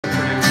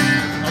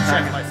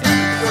check myself.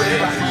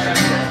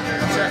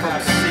 Check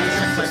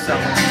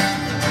myself.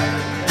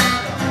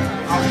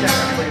 I'll check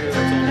that later.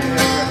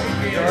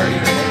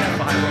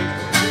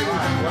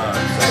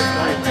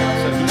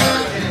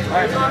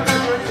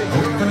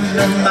 Open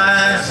the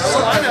eyes,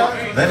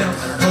 let him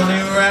funny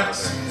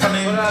rocks,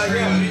 funny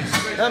trees.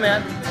 No,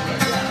 man.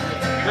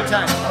 Good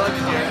time.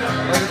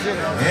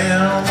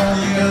 Yeah, I'm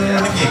only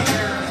gonna get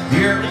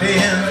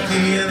European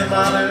tea in the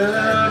bottle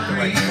of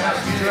green.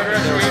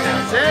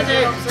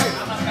 Sandy!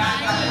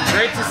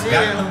 Great to see you.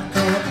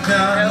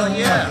 Hell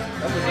yeah.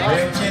 That was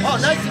awesome. Oh,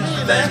 nice to meet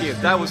you, man. Thank you.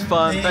 That was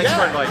fun. Thanks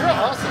for inviting me. You're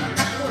awesome.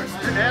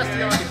 You're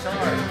nasty on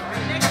guitar.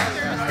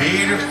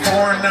 Peter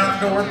for an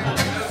outdoor pool.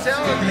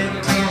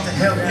 It tends to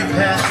help you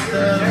pass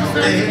the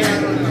day.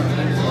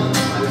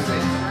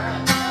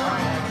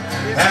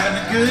 Having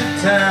a good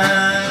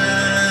time.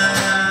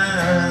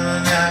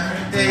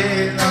 I'm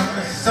dead on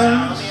the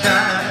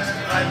sunshine.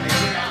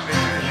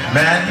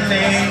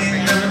 Matinee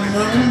in the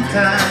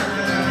moontime.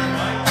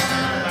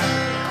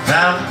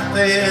 Now we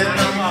play on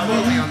the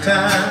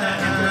moontime.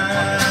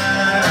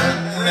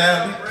 Now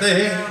we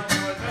play.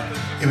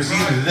 It was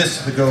either this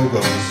or the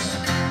Go-Go's.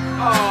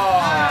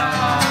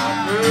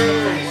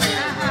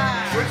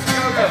 Which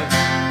Go-Go's?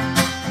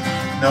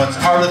 No, it's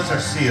Our Lips Are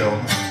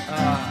Sealed.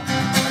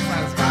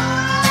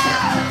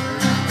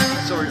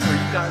 So are you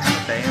guys in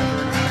a band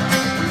or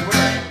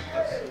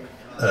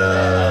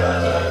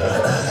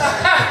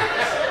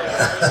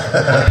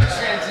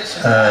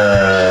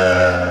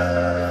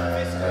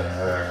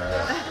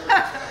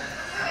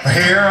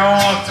Here I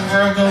walk the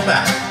world go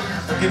by,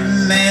 looking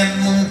at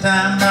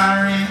moontime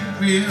bar and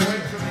grill.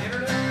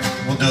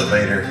 We'll do it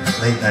later,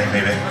 late night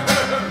maybe.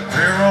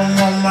 Here on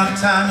my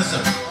time is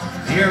up.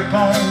 Here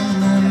upon the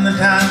moon, the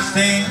time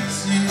stands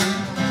still.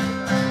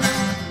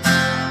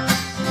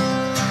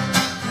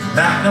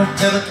 Not no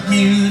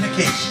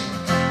telecommunication.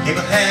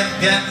 People have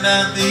gotten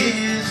out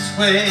this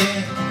way.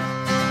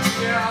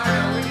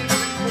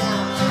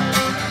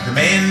 The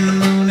man in the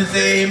moon is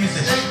a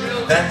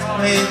musician. That's the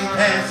way we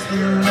pass the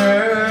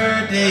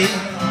lunar day.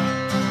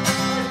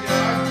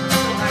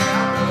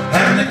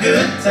 Having a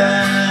good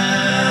time.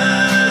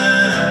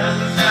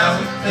 Now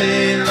we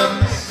play love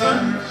the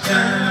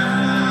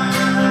sunshine.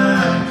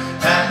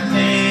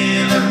 Happening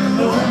in the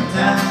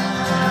moontime.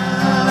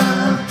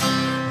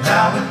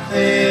 Now we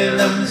play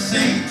love the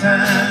same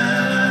time.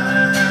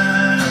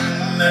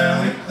 Now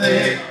we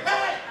play.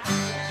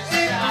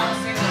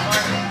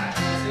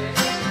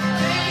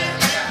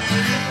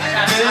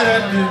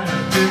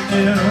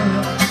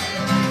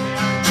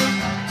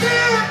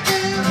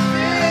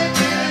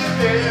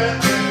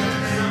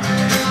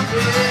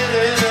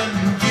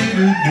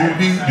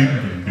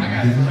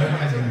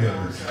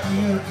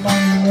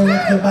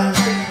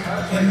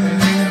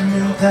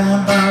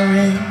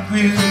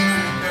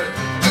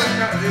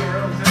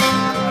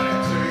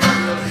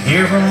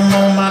 Here from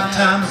all my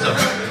time's up.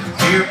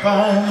 Here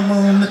upon the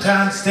moon, the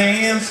time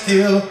stands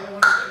still.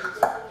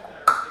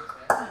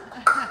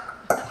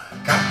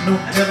 Got no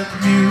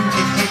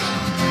telecommunication.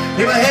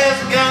 People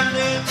hasn't gotten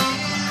it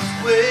this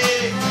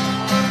way.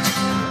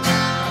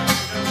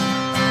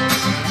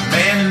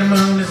 Man in the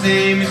moon is a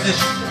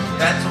musician.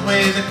 That's the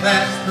way they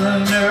pass the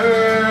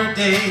lunar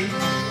day.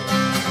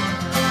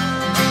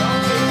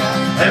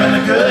 Having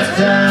a good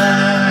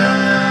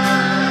time.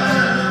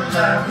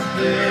 Like we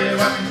play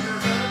rockin'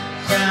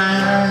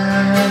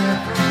 time.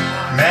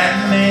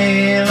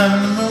 Matinee on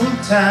the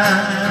moontime.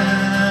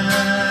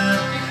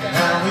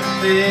 Now we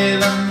play on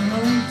the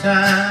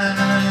moontime.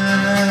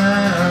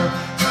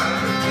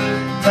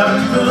 On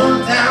the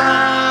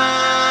moontime.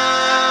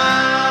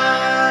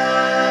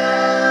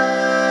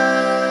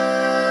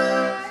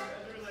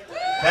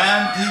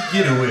 Time to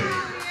get away.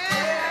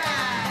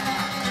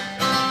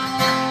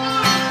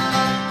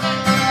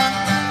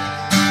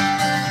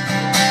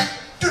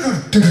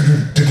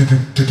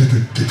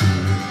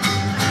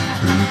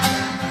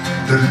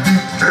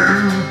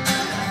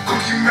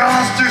 Cookie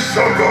Monster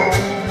solo.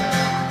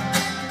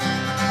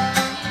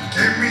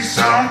 Give me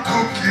some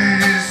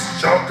cookies,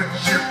 chocolate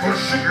chip or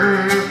sugar.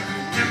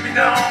 Give me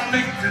down the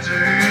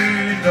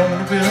kitchen.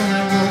 Don't build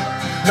that road,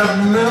 love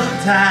the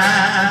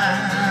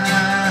moontime.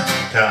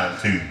 Time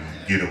to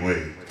get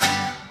away.